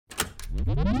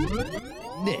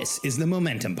This is the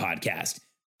Momentum Podcast.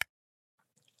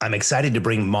 I'm excited to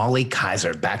bring Molly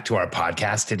Kaiser back to our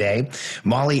podcast today.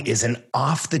 Molly is an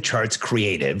off-the-charts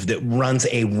creative that runs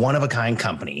a one-of-a-kind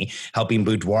company helping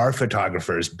boudoir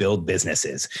photographers build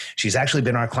businesses. She's actually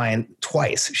been our client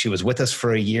twice. She was with us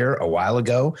for a year a while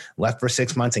ago, left for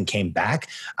 6 months, and came back.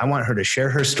 I want her to share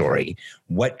her story,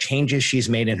 what changes she's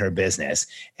made in her business,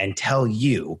 and tell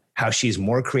you how she's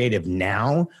more creative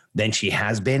now than she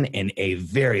has been in a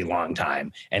very long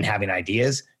time and having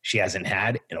ideas she hasn't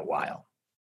had in a while.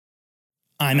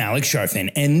 I'm Alex Sharfin,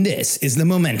 and this is the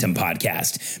Momentum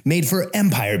Podcast, made for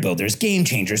empire builders, game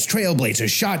changers, trailblazers,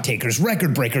 shot takers,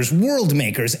 record breakers, world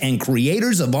makers, and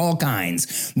creators of all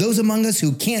kinds. Those among us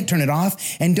who can't turn it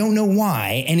off and don't know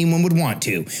why anyone would want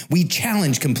to. We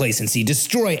challenge complacency,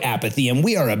 destroy apathy, and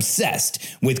we are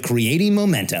obsessed with creating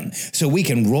momentum so we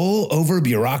can roll over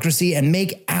bureaucracy and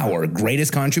make our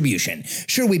greatest contribution.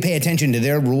 Sure, we pay attention to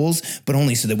their rules, but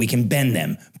only so that we can bend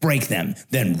them, break them,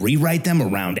 then rewrite them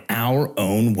around our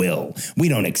own will. We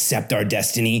don't accept our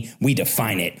destiny, we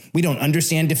define it. We don't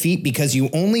understand defeat because you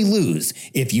only lose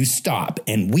if you stop,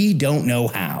 and we don't know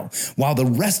how. While the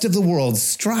rest of the world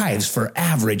strives for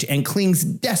average and clings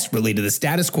desperately to the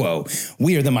status quo,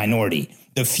 we are the minority,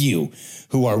 the few,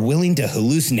 who are willing to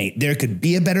hallucinate there could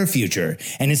be a better future.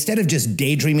 And instead of just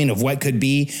daydreaming of what could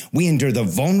be, we endure the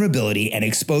vulnerability and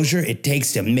exposure it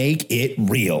takes to make it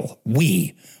real.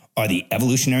 We are the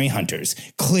evolutionary hunters,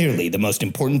 clearly the most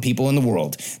important people in the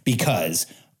world, because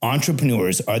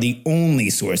entrepreneurs are the only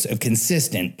source of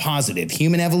consistent, positive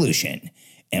human evolution,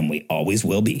 and we always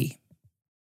will be.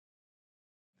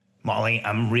 Molly,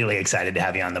 I'm really excited to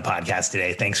have you on the podcast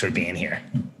today. Thanks for being here.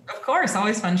 Of course.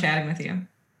 Always fun chatting with you.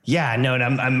 Yeah, no, and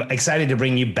I'm excited to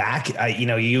bring you back.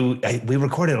 We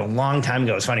recorded a long time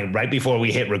ago. It's funny, right before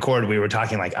we hit record, we were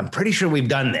talking like, I'm pretty sure we've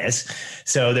done this.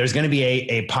 So there's going to be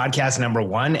a podcast number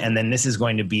 1, and then this is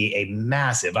going to be a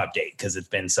massive update because it's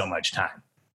been so much time.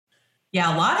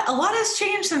 Yeah, a lot has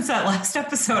changed since that last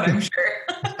episode, I'm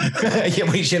sure. Yeah,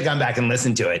 we should have gone back and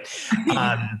listened to it. Oh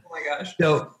my gosh.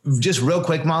 So just real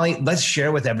quick, Molly, let's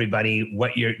share with everybody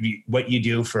what you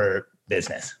do for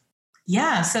business.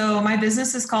 Yeah, so my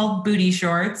business is called Booty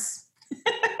Shorts.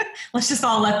 Let's just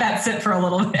all let that sit for a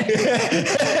little bit.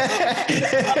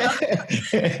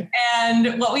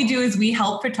 And what we do is we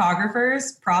help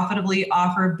photographers profitably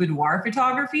offer boudoir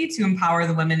photography to empower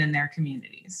the women in their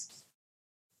communities.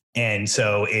 And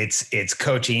so it's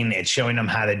coaching, it's showing them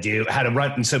how to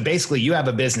run. And so basically you have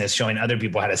a business showing other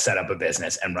people how to set up a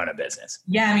business and run a business.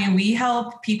 Yeah. I mean, we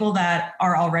help people that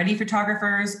are already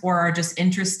photographers or are just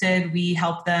interested. We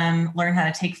help them learn how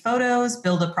to take photos,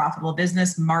 build a profitable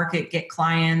business, market, get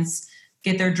clients,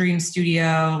 get their dream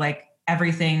studio, like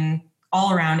everything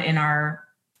all around in our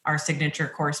signature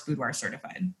course, Boudoir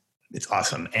Certified. It's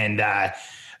awesome. And,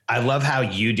 I love how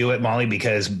you do it, Molly,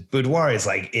 because boudoir is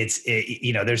like,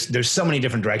 there's so many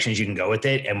different directions you can go with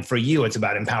it. And for you, it's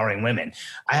about empowering women.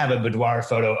 I have a boudoir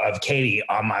photo of Katie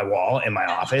on my wall in my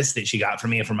office that she got for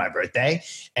me for my birthday.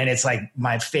 And it's like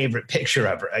my favorite picture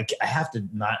of her. I have to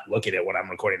not look at it when I'm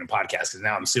recording a podcast because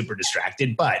now I'm super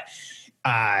distracted. But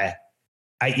I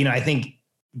think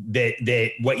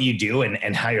that what you do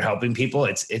and how you're helping people,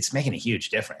 it's making a huge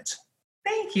difference.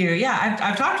 Thank you. Yeah,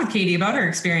 I've talked with Katie about her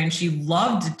experience. She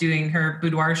loved doing her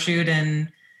boudoir shoot,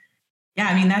 and yeah,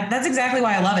 I mean that's exactly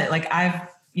why I love it. Like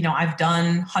I've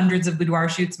done hundreds of boudoir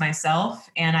shoots myself,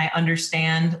 and I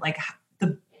understand like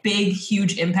the big,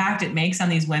 huge impact it makes on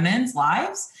these women's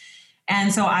lives.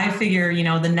 And so I figure,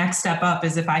 the next step up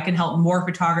is if I can help more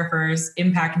photographers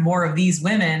impact more of these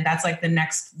women, that's like the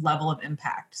next level of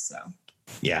impact. So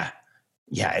yeah.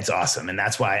 Yeah, it's awesome. And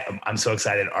that's why I'm so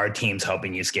excited. Our team's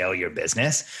helping you scale your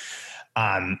business.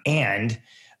 I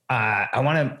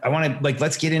want to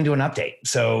let's get into an update.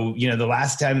 So, the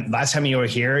last time you were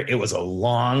here, it was a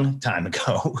long time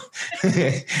ago.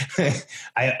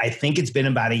 I think it's been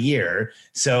about a year.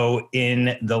 So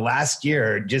in the last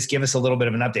year, just give us a little bit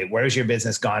of an update. Where's your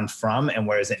business gone from and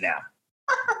where is it now?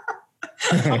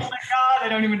 Oh my God, I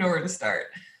don't even know where to start.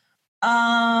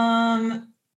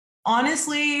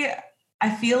 Honestly, I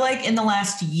feel like in the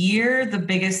last year, the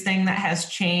biggest thing that has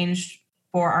changed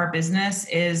for our business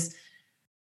is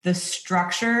the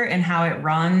structure and how it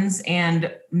runs,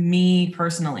 and me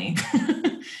personally.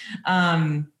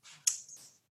 I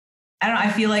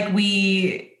feel like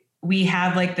we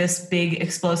had like this big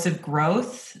explosive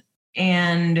growth,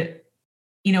 and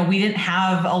we didn't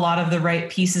have a lot of the right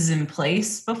pieces in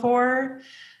place before.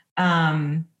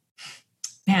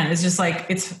 It's just like,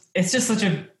 it's just such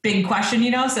a big question,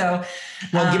 So,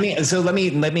 well, let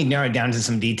me narrow it down to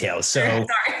some details. So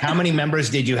how many members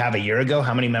did you have a year ago?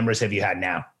 How many members have you had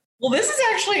now? Well, this is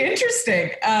actually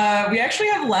interesting. We actually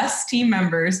have less team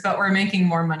members, but we're making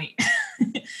more money.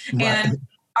 And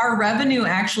our revenue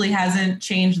actually hasn't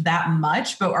changed that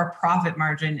much, but our profit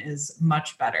margin is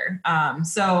much better.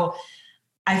 So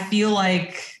I feel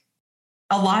like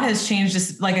a lot has changed,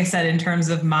 just like I said, in terms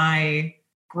of my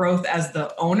growth as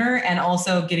the owner and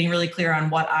also getting really clear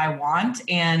on what I want.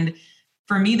 And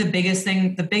for me, the biggest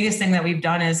thing that we've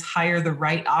done is hire the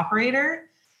right operator.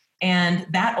 And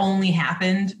that only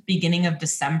happened beginning of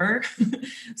December.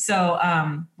 So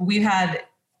we've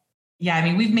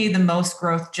made the most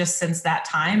growth just since that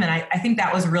time. And I think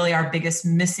that was really our biggest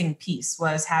missing piece,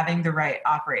 was having the right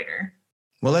operator.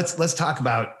 Well, let's talk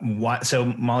about what. So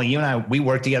Molly, you and I, we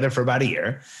worked together for about a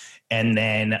year, and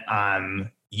then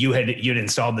you'd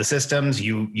installed the systems.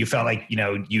 You felt like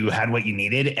you had what you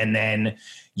needed, and then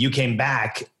you came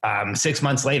back 6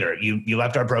 months later. You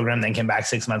left our program, then came back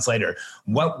 6 months later.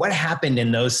 What happened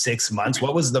in those 6 months?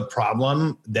 What was the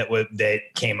problem that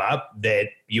came up that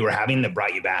you were having that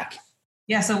brought you back?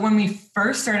 Yeah. So when we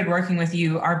first started working with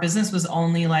you, our business was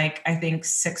only like, I think,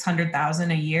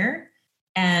 600,000 a year.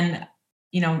 And,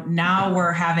 now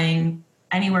we're having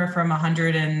anywhere from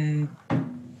 $125,000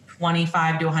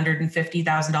 to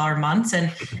 $150,000 months. And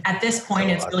at this point,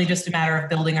 it's really just a matter of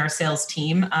building our sales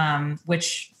team,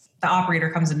 which the operator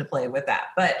comes into play with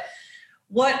that. But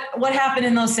what happened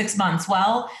in those 6 months?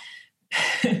 Well,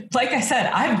 like I said,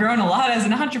 I've grown a lot as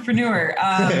an entrepreneur.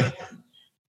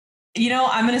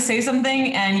 I'm going to say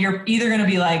something and you're either going to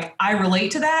be like, I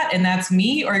relate to that and that's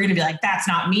me, or you're going to be like, that's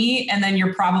not me. And then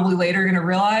you're probably later going to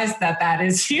realize that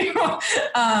is you.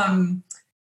 I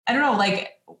don't know,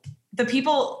 like the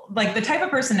people, like the type of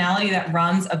personality that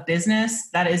runs a business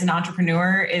that is an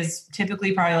entrepreneur is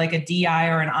typically probably like a DI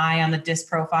or an I on the DISC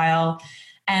profile.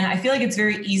 And I feel like it's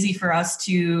very easy for us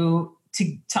to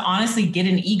honestly get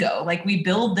an ego. Like we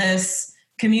build this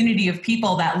community of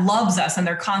people that loves us and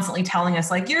they're constantly telling us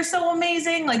like, you're so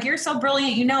amazing, like you're so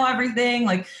brilliant, you know everything.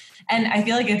 Like, and I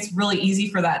feel like it's really easy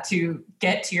for that to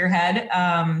get to your head.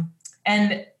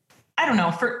 And I don't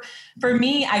know, for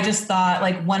me, I just thought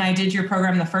like when I did your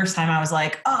program the first time, I was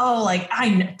like, oh, like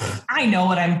I know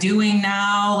what I'm doing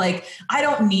now. Like I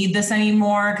don't need this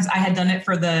anymore, because I had done it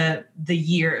for the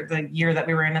year that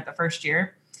we were in at the first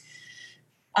year.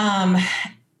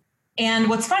 And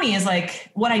what's funny is like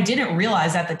what I didn't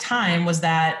realize at the time was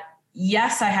that,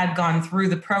 yes, I had gone through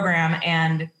the program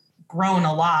and grown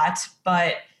a lot,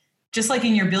 but just like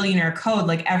in your Billionaire Code,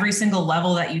 like every single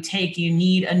level that you take, you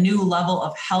need a new level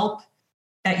of help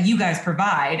that you guys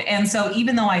provide. And so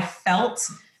even though I felt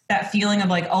that feeling of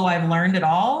like, oh, I've learned it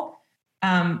all,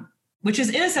 which is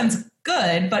in a sense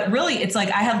good, but really it's like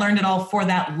I had learned it all for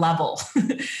that level.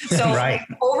 So right.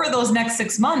 Over those next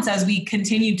 6 months, as we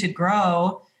continued to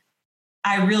grow,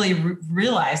 I really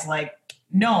realized like,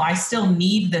 no, I still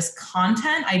need this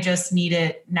content. I just need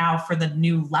it now for the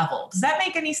new level. Does that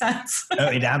make any sense? No,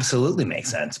 it absolutely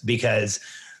makes sense because,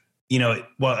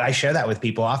 I share that with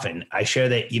people often. I share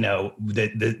that,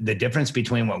 the difference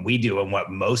between what we do and what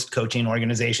most coaching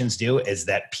organizations do is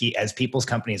that as people's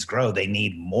companies grow, they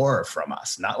need more from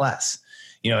us, not less.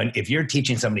 And if you're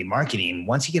teaching somebody marketing,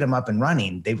 once you get them up and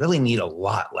running, they really need a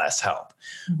lot less help.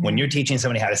 Mm-hmm. When you're teaching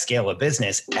somebody how to scale a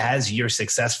business, as you're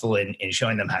successful in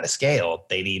showing them how to scale,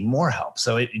 they need more help.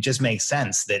 So it just makes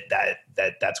sense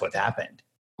that's what happened.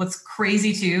 What's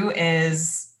crazy too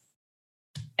is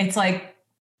it's like,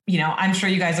 I'm sure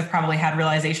you guys have probably had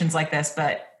realizations like this,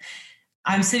 but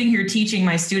I'm sitting here teaching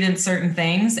my students certain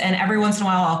things, and every once in a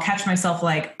while I'll catch myself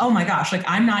like, oh my gosh, like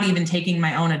I'm not even taking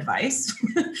my own advice.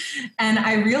 And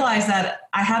I realized that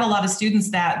I had a lot of students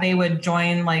that they would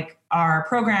join like our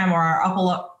program or our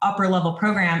upper level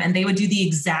program, and they would do the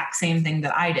exact same thing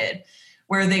that I did,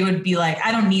 where they would be like,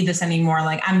 I don't need this anymore.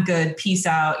 Like I'm good, peace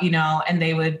out, and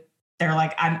they're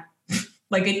like, I'm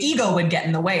like an ego would get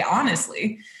in the way,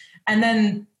 honestly. And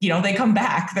then, they come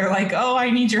back, they're like, oh, I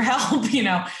need your help,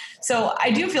 So I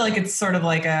do feel like it's sort of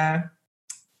like a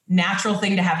natural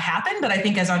thing to have happen. But I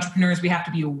think as entrepreneurs, we have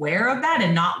to be aware of that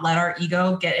and not let our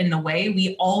ego get in the way.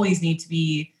 We always need to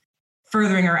be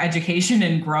furthering our education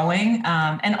and growing.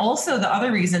 And also the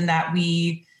other reason that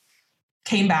we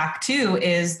came back to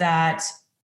is that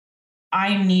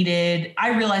I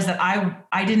realized that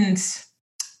I didn't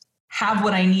have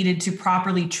what I needed to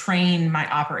properly train my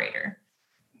operator.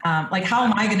 Like, how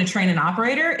am I going to train an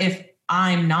operator if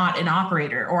I'm not an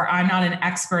operator or I'm not an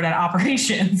expert at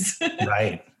operations?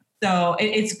 Right. So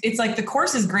it's like the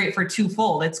course is great for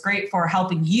twofold. It's great for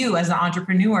helping you as an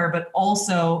entrepreneur, but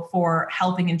also for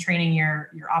helping and training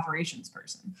your operations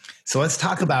person. So let's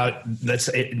talk about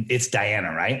it's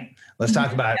Diana, right? Let's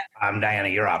talk about Diana,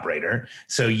 your operator.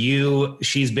 So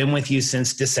she's been with you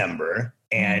since December,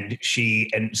 and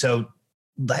so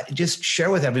just share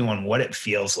with everyone what it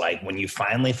feels like when you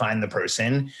finally find the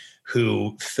person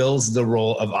who fills the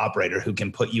role of operator, who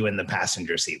can put you in the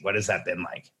passenger seat. What has that been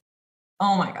like?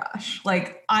 Oh my gosh.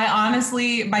 Like, I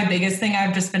honestly, my biggest thing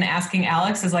I've just been asking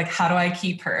Alex is like, how do I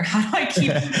keep her? How do I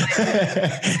keep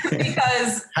her?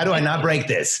 Because how do I not break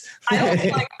this? I don't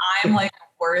feel like I'm like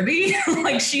worthy.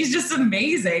 Like, she's just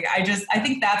amazing. I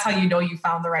think that's how you know you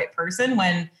found the right person,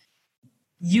 when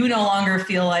you no longer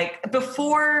feel like,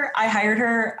 before I hired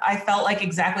her, I felt like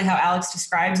exactly how Alex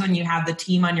describes, when you have the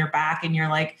team on your back and you're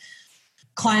like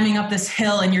climbing up this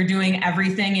hill and you're doing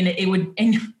everything,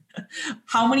 and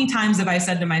how many times have I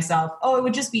said to myself, oh, it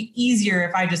would just be easier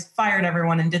if I just fired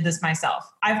everyone and did this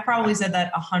myself? I've probably said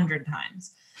that 100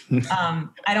 times.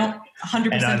 I don't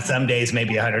 100%. And on some days,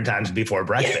 maybe 100 times before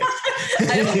breakfast.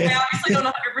 I obviously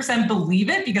don't 100% believe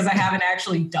it, because I haven't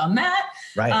actually done that.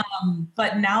 Right.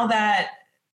 But now that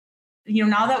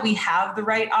we have the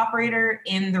right operator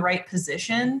in the right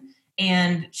position,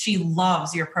 and she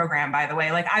loves your program, by the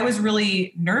way, like, I was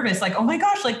really nervous, like, oh my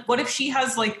gosh, like, what if she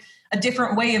has like a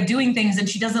different way of doing things and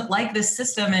she doesn't like this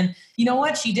system? And you know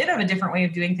what? She did have a different way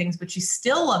of doing things, but she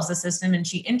still loves the system and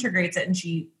she integrates it and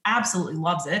she absolutely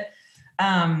loves it.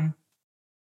 But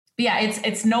yeah,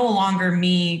 it's no longer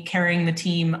me carrying the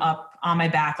team up on my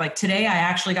back. Like, today I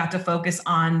actually got to focus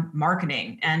on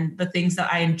marketing and the things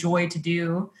that I enjoy to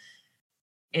do.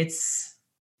 It's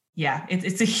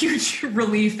a huge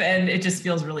relief, and it just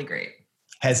feels really great.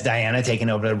 Has Diana taken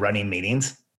over running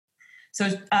meetings? So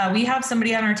we have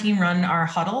somebody on our team run our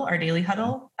huddle, our daily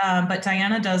huddle. But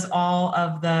Diana does all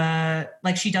of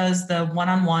she does the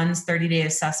one-on-ones, 30-day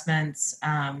assessments.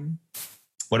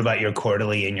 What about your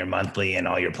quarterly and your monthly and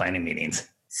all your planning meetings?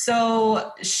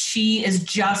 So she is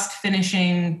just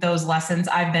finishing those lessons.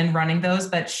 I've been running those,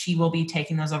 but she will be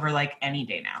taking those over like any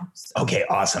day now. So. Okay,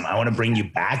 awesome. I want to bring you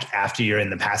back after you're in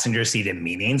the passenger seat in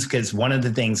meetings, because one of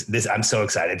the things I'm so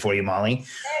excited for you, Molly,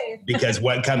 because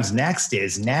what comes next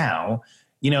is now,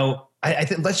 I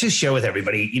think let's just share with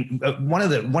everybody. One of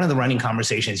the running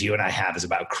conversations you and I have is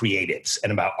about creatives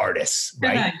and about artists,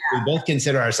 right? Yeah. We both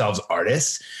consider ourselves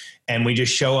artists. And we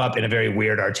just show up in a very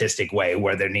weird artistic way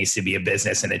where there needs to be a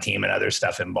business and a team and other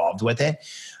stuff involved with it.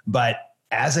 But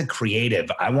as a creative,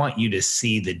 I want you to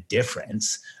see the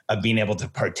difference of being able to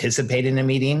participate in a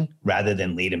meeting rather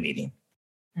than lead a meeting.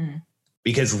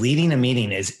 Because leading a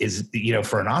meeting is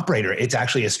for an operator, it's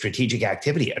actually a strategic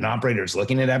activity. An operator is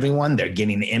looking at everyone, they're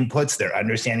getting inputs, they're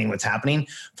understanding what's happening.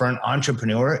 For an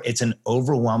entrepreneur, it's an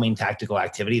overwhelming tactical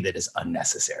activity that is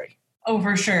unnecessary. Oh,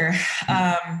 for sure.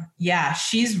 Yeah,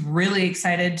 she's really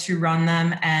excited to run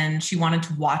them, and she wanted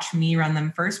to watch me run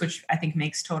them first, which I think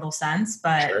makes total sense.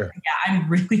 But sure. Yeah, I'm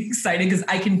really excited because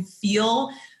I can feel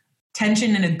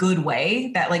tension in a good way,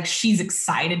 that like she's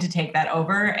excited to take that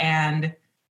over. And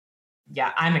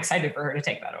yeah, I'm excited for her to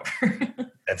take that over.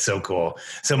 That's so cool.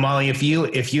 So Molly, if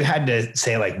you had to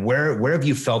say like, where have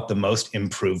you felt the most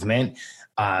improvement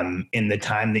in the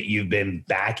time that you've been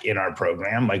back in our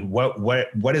program? Like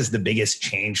what is the biggest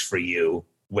change for you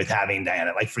with having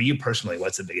Diana? Like for you personally,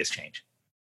 what's the biggest change?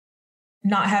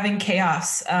 Not having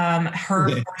chaos.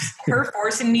 Her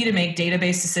forcing me to make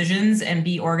database decisions and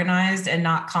be organized and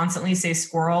not constantly say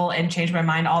squirrel and change my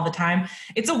mind all the time.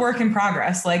 It's a work in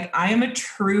progress. Like I am a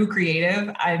true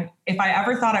creative. If I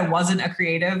ever thought I wasn't a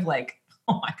creative, like,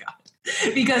 oh my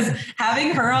God, because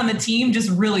having her on the team just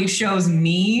really shows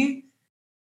me.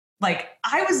 Like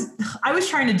I was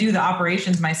trying to do the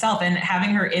operations myself, and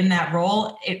having her in that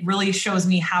role, it really shows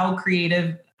me how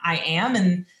creative I am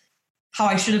and how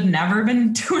I should have never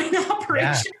been doing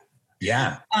operations.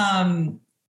 Yeah. To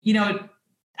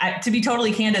be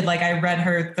totally candid, like I read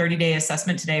her 30-day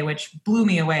assessment today, which blew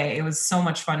me away. It was so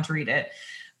much fun to read it.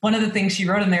 One of the things she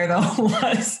wrote in there though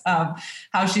was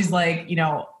how she's like,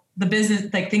 the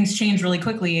business, like things change really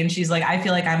quickly. And she's like, I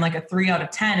feel like I'm like a 3 out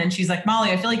of 10. And she's like, Molly,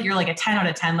 I feel like you're like a 10 out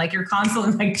of 10. Like you're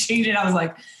constantly like changing. I was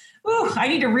like, ooh, I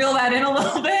need to reel that in a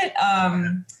little bit.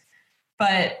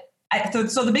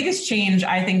 So the biggest change,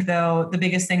 I think though, the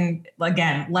biggest thing,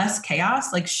 again, less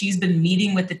chaos. Like she's been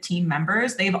meeting with the team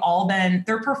members.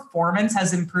 Their performance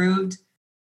has improved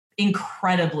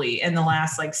incredibly in the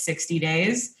last like 60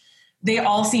 days. They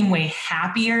all seem way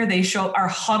happier. Our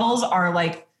huddles are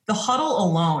like, the huddle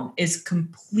alone is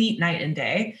complete night and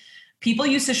day. People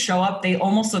used to show up, they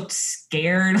almost looked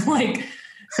scared. Like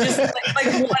just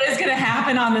like what is going to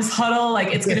happen on this huddle?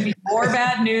 Like, it's going to be more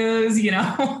bad news,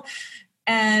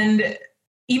 And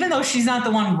even though she's not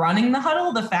the one running the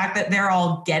huddle, the fact that they're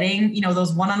all getting,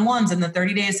 those one-on-ones and the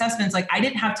 30-day assessments, like I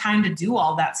didn't have time to do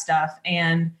all that stuff.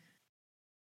 And,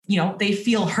 they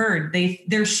feel heard.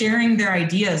 They're sharing their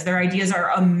ideas. Their ideas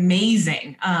are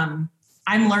amazing.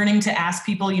 I'm learning to ask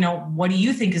people, what do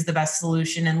you think is the best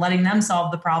solution, and letting them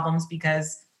solve the problems,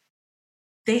 because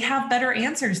they have better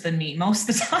answers than me most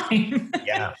of the time.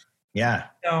 Yeah. Yeah.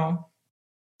 So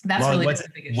that's really the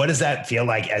big issue. What does that feel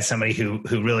like as somebody who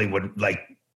really would like,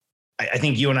 I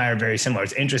think you and I are very similar.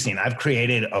 It's interesting. I've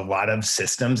created a lot of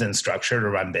systems and structure to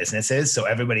run businesses. So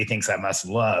everybody thinks I must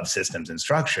love systems and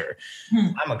structure.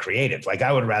 I'm a creative. Like,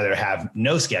 I would rather have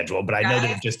no schedule, but I know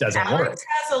that it just doesn't Alex work.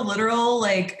 Has a literal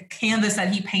canvas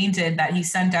that he painted that he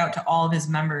sent out to all of his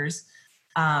members.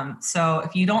 So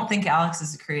if you don't think Alex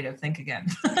is a creative, think again.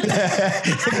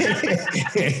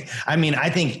 I mean,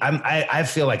 I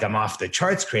feel like I'm off the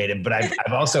charts creative, but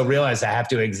I've also realized I have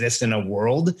to exist in a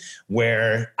world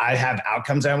where I have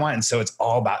outcomes I want. And so it's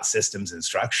all about systems and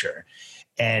structure.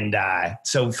 And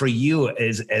so for you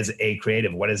as a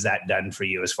creative, what has that done for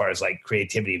you as far as like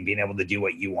creativity and being able to do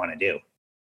what you want to do?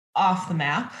 Off the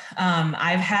map.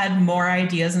 I've had more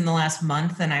ideas in the last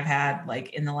month than I've had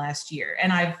in the last year.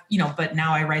 And but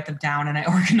now I write them down and I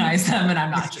organize them, and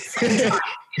I'm not just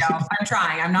I'm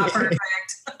trying. I'm not perfect.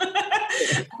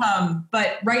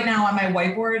 But right now on my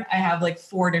whiteboard, I have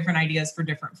 4 different ideas for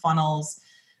different funnels,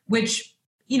 which,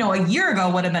 a year ago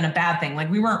would have been a bad thing.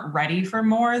 We weren't ready for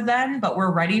more then, but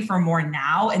we're ready for more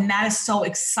now. And that is so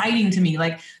exciting to me.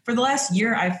 For the last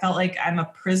year, I felt like I'm a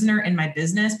prisoner in my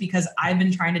business because I've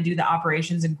been trying to do the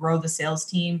operations and grow the sales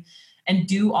team and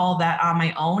do all that on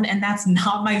my own. And that's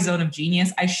not my zone of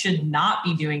genius. I should not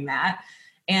be doing that.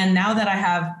 And now that I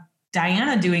have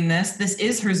Diana doing this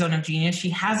is her zone of genius. She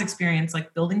has experience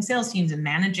building sales teams and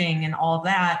managing and all of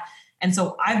that. And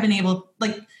so I've been able,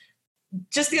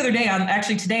 just the other day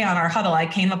today on our huddle, I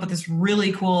came up with this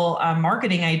really cool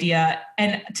marketing idea.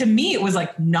 And to me, it was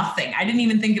nothing. I didn't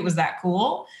even think it was that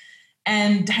cool.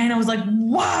 And Diana was like,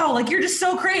 wow, you're just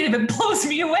so creative. It blows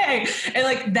me away.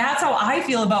 And that's how I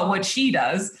feel about what she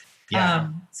does. Yeah.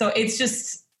 So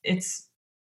it's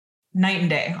night and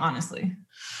day, honestly.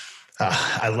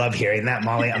 I love hearing that,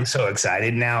 Molly. I'm so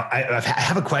excited. Now I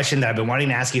have a question that I've been wanting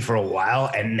to ask you for a while.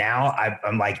 And now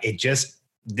I'm like,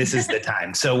 this is the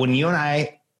time. So when you and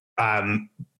I,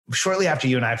 shortly after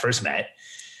you and I first met,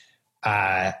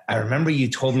 I remember you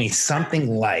told me something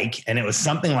and it was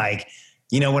something like,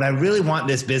 what I really want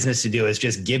this business to do is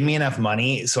just give me enough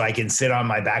money so I can sit on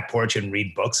my back porch and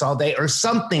read books all day, or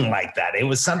something like that. It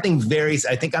was something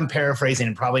I think I'm paraphrasing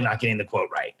and probably not getting the quote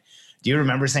right. Do you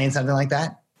remember saying something like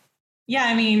that? Yeah.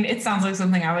 I mean, it sounds like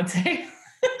something I would say.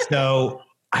 So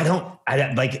I don't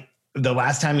the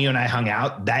last time you and I hung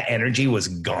out, that energy was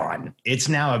gone. It's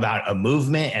now about a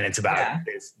movement, and it's about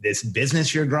this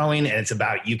business you're growing, and it's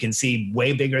about, you can see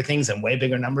way bigger things and way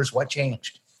bigger numbers. What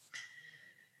changed?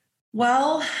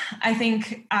 Well, I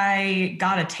think I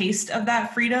got a taste of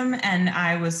that freedom and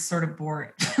I was sort of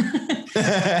bored.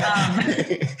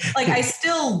 I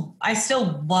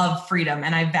still love freedom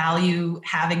and I value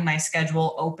having my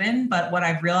schedule open. But what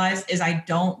I've realized is I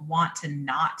don't want to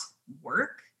not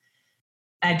work.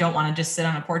 I don't want to just sit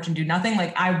on a porch and do nothing.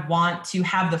 I want to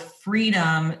have the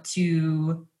freedom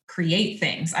to create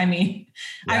things. I mean,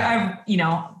 the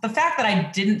fact that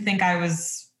I didn't think I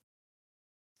was,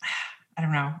 I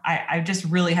don't know. I just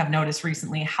really have noticed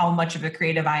recently how much of a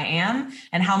creative I am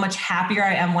and how much happier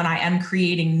I am when I am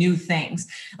creating new things.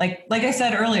 Like I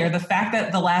said earlier, the fact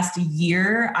that the last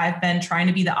year I've been trying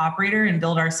to be the operator and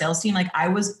build our sales team, I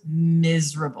was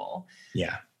miserable.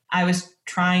 Yeah. I was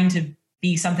trying to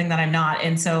be something that I'm not.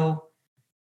 And so,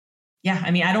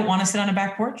 I mean, I don't want to sit on a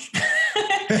back porch.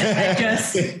 I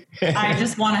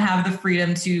just want to have the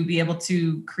freedom to be able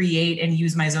to create and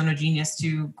use my zone of genius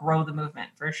to grow the movement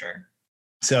for sure.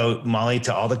 So Molly,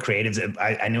 to all the creatives,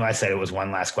 I knew I said it was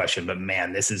one last question, but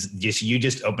man, this is you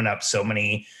just opened up so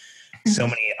many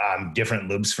different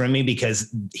loops for me,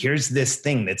 because here's this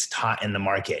thing that's taught in the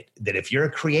market that if you're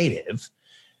a creative,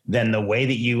 then the way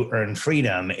that you earn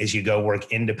freedom is you go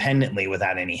work independently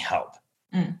without any help.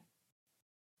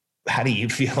 How do you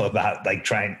feel about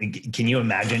can you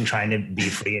imagine trying to be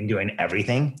free and doing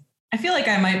everything? I feel like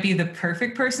I might be the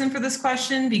perfect person for this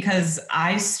question because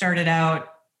I started out,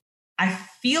 I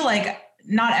feel like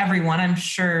not everyone, I'm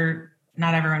sure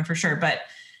not everyone for sure, but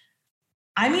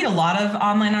I meet a lot of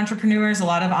online entrepreneurs, a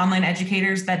lot of online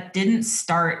educators that didn't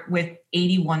start with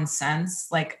 81 cents.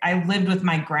 Like I lived with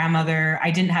my grandmother.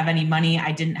 I didn't have any money.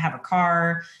 I didn't have a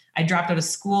car. I dropped out of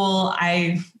school.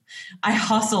 I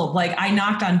hustled. Like I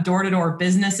knocked on door-to-door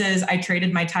businesses. I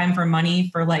traded my time for money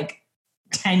for like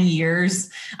 10 years.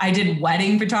 I did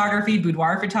wedding photography,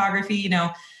 boudoir photography, you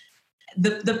know,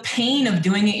 the pain of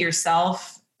doing it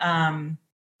yourself.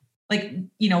 Like,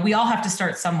 you know, we all have to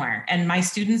start somewhere. And my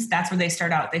students, that's where they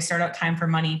start out. They start out time for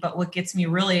money. But what gets me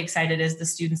really excited is the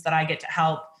students that I get to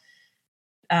help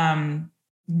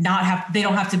they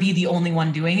don't have to be the only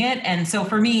one doing it. And so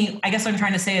for me, I guess what I'm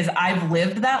trying to say is I've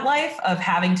lived that life of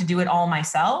having to do it all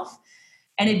myself.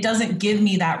 And it doesn't give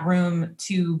me that room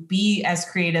to be as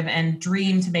creative and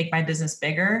dream to make my business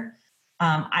bigger.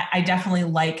 I definitely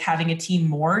like having a team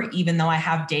more, even though I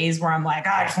have days where I'm like,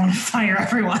 I just want to fire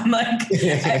everyone. Like,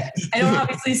 I don't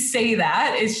obviously say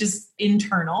that. It's just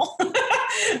internal.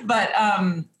 But,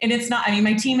 and it's not, I mean,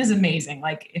 my team is amazing.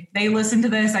 Like, if they listen to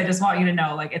this, I just want you to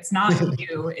know, like, it's not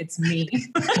you, it's me.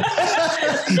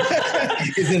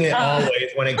 Isn't it always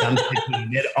when it comes to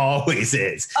team? It always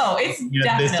is. Oh, it's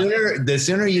definitely. The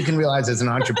sooner you can realize as an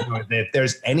entrepreneur that if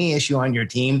there's any issue on your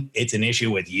team, it's an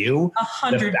issue with you.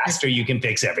 100%. The faster you can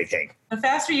fix everything. The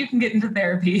faster you can get into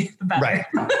therapy, the better. Right.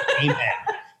 Amen.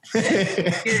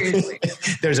 Seriously.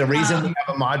 There's a reason we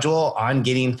have a module on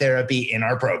getting therapy in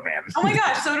our program. Oh my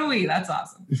gosh, so do we. That's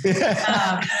awesome.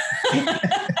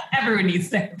 Everyone needs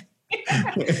therapy.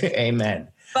 Amen.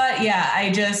 But yeah,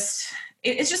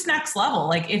 it's just next level.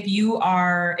 Like if you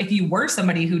were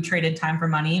somebody who traded time for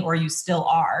money, or you still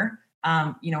are,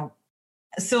 you know,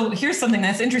 so here's something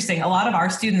that's interesting. A lot of our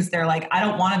students, they're like, I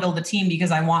don't want to build a team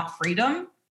because I want freedom.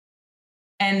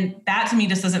 And that to me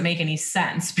just doesn't make any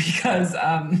sense because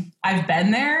I've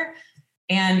been there.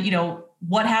 And, you know,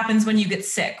 what happens when you get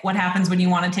sick? What happens when you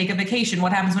want to take a vacation?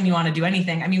 What happens when you want to do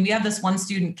anything? I mean, we have this one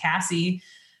student, Cassie,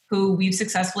 who we've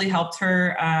successfully helped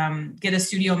her get a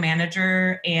studio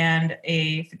manager and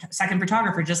a second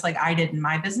photographer, just like I did in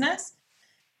my business.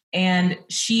 And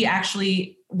she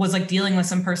actually was like dealing with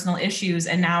some personal issues.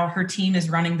 And now her team is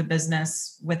running the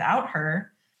business without her.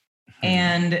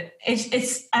 And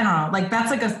it's, I don't know, like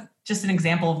that's like just an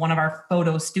example of one of our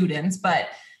photo students, but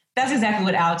that's exactly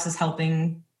what Alex is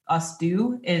helping us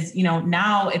do is, you know,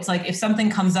 now it's like, if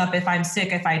something comes up, if I'm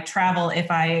sick, if I travel,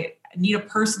 if I need a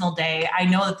personal day, I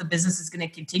know that the business is going to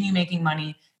continue making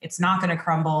money. It's not going to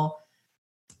crumble.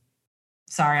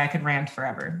 Sorry, I could rant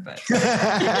forever, but.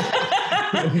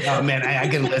 Oh man, I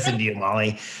can listen to you,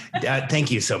 Molly.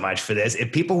 Thank you so much for this.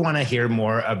 If people want to hear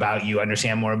more about you,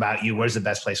 understand more about you, where's the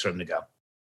best place for them to go?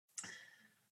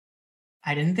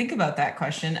 I didn't think about that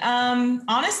question.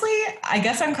 Honestly, I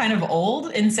guess I'm kind of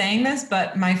old in saying this,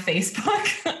 but my Facebook,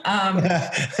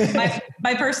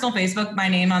 my personal Facebook, my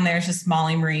name on there is just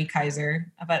Molly Marie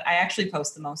Kaiser, but I actually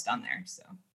post the most on there. So.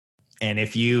 And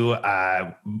if you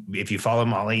follow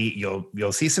Molly,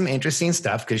 you'll see some interesting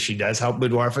stuff because she does help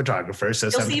boudoir photographers. So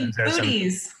you'll see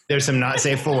there's some not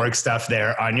safe for work stuff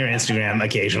there on your Instagram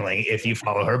occasionally if you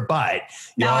follow her. But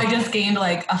now I just gained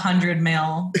like 100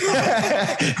 male.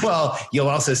 Well, you'll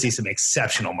also see some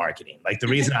exceptional marketing. Like the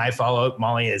reason I follow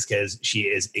Molly is because she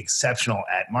is exceptional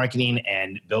at marketing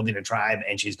and building a tribe,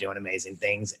 and she's doing amazing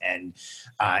things. And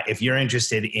if you're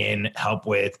interested in help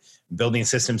with building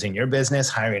systems in your business,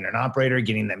 hiring an operator,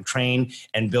 getting them trained,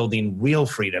 and building real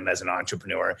freedom as an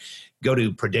entrepreneur, go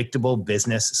to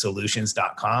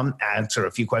predictablebusinesssolutions.com, answer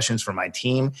a few questions from my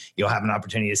team. You'll have an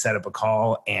opportunity to set up a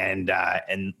call and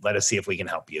let us see if we can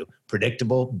help you.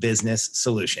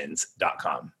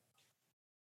 predictablebusinesssolutions.com.